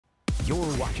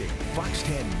You're watching Fox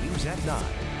 10 News at 9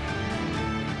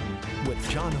 with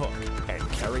John Hook and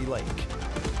Carrie Lake.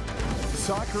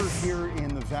 Soccer here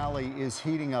in the Valley is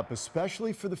heating up,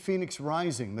 especially for the Pheonix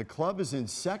Rising. The club is in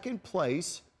second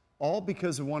place, all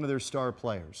because of one of their star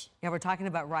players. Yeah, we're talking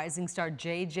about rising star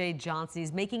J.J. Johnson.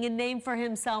 He's making a name for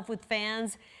himself with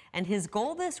fans, and his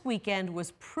goal this weekend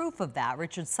was proof of that.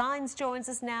 Richard Sines joins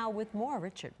us now with more.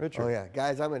 Richard. Oh, yeah.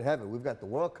 Guys, I'm in heaven. We've got the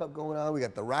World Cup going on. We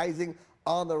got the Rising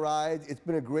on the rise. It's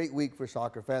been a great week for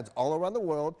soccer fans all around the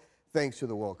world, thanks to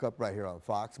the World Cup right here on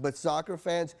Fox. But soccer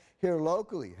fans here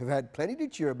locally have had plenty to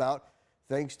cheer about,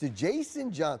 thanks to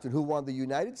Jason Johnson, who won the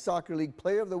United Soccer League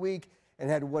Player of the Week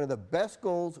and had one of the best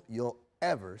goals you'll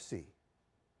ever see.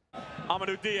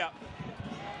 Amadou Dia.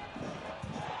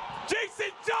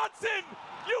 Jason Johnson!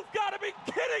 You've got to be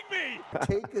kidding me!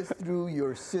 Take us through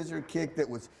your scissor kick that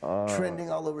was trending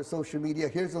all over social media.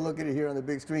 Here's a look at it here on the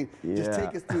big screen. Just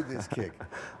take us through this kick.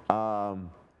 I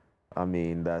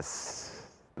mean, that's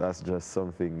just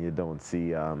something you don't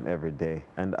see every day.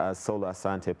 And as Solo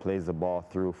Asante plays the ball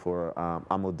through for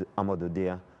Amadou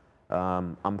Dia,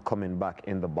 I'm coming back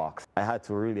in the box. I had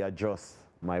to really adjust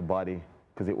my body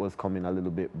because it was coming a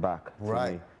little bit back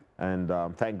to me.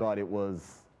 And thank God it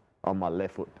was on my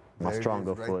left foot, my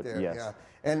stronger foot. There, yes. Yeah.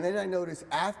 And then I noticed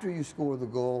after you score the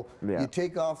goal, you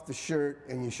take off the shirt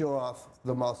and you show off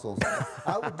the muscles.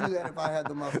 I would do that if I had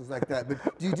the muscles like that.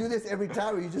 But do you do this every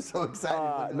time, or are you just so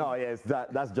excited? No, yes,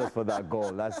 that's just for that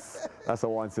goal. That's a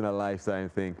once-in-a-lifetime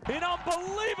thing. An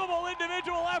unbelievable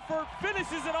individual effort,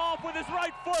 finishes it off with his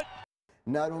right foot.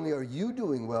 Not only are you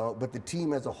doing well, but the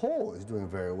team as a whole is doing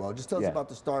very well. Just tell us about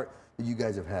the start that you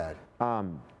guys have had.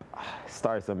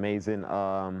 Start's amazing.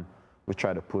 We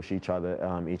try to push each other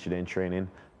each day in training.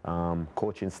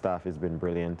 Coaching staff has been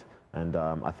brilliant, and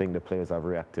I think the players have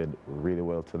reacted really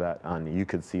well to that, and you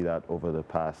could see that over the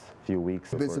past few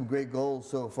weeks. There's been some great goals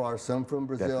so far, some from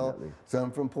Brazil,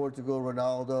 some from Portugal,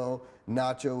 Ronaldo,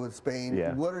 Nacho with Spain.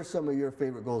 What are some of your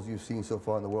favorite goals you've seen so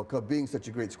far in the World Cup, being such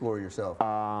a great scorer yourself?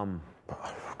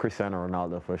 Cristiano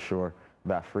Ronaldo, for sure.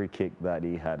 That free kick that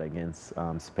he had against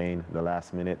Spain the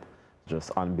last minute, just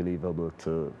unbelievable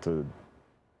to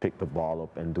pick the ball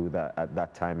up and do that at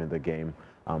that time in the game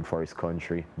for his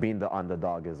country. Being the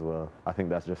underdog as well, I think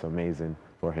that's just amazing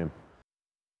for him.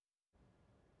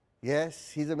 Yes,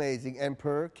 he's amazing. And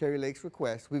per Carrie Lake's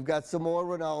request, we've got some more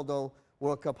Ronaldo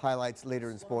World Cup highlights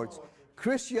later in sports.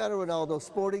 Cristiano Ronaldo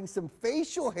sporting some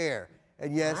facial hair.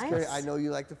 And yes, Carrie, I know you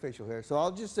like the facial hair, so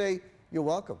I'll just say you're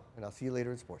welcome, and I'll see you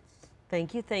later in sports.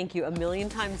 Thank you, thank you. A million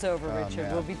times over, Richard.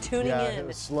 We'll be tuning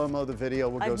in. Slow-mo the video.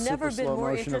 We'll go I've never super been slow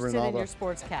more motion of interested in Ronaldo.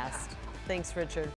 your sportscast. Thanks, Richard.